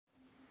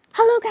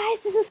Hello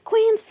guys, this is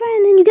CWAM's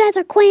friend, and you guys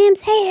are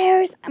CWAM's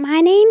haters.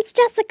 My name's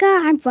Jessica.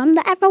 I'm from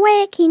the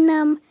R.I.P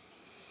Kingdom.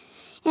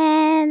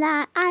 And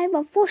I've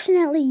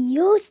unfortunately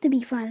used to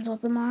be friends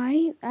with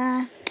Amari.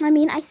 I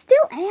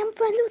still am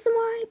friends with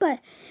Amari, but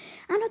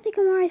I don't think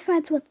Amari's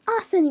friends with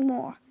us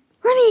anymore.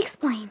 Let me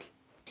explain.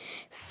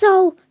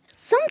 So,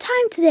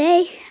 sometime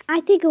today,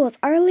 I think it was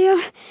earlier,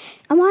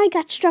 Amari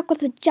got struck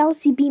with a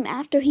jealousy beam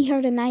after he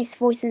heard a nice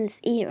voice in his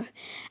ear.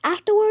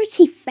 Afterwards,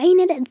 he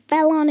fainted and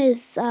fell on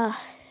his,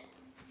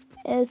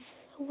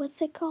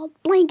 what's it called?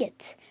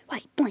 Blanket.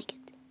 Right, blanket.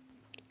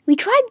 We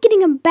tried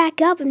getting him back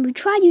up and we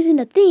tried using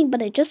the thing,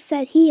 but it just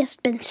said he has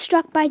been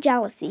struck by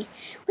jealousy.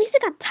 Lisa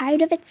got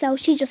tired of it, so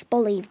she just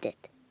believed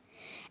it.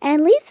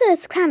 And Lisa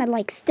is kind of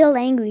still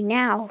angry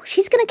now.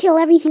 She's gonna kill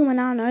every human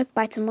on Earth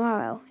by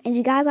tomorrow. And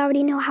you guys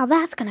already know how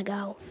that's gonna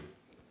go.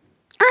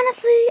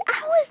 Honestly,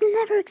 I was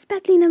never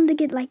expecting him to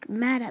get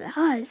mad at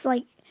us.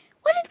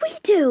 What did we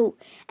do?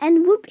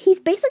 And he's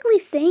basically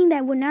saying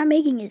that we're not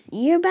making his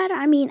year better.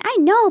 I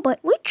know,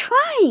 but we're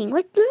trying.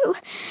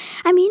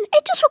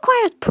 It just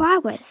requires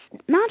progress.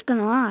 Not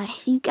gonna lie.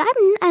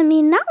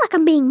 Not like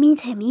I'm being mean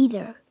to him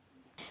either.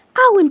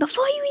 Oh, and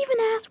before you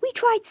even ask, we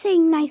tried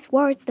saying nice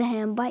words to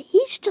him, but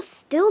he's just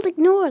still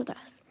ignored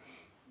us.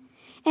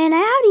 And I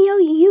already know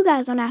you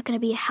guys are not gonna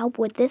be a help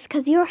with this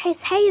because you're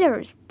his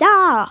haters.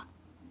 Duh!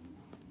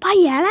 But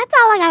yeah, that's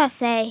all I gotta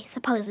say,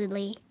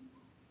 supposedly.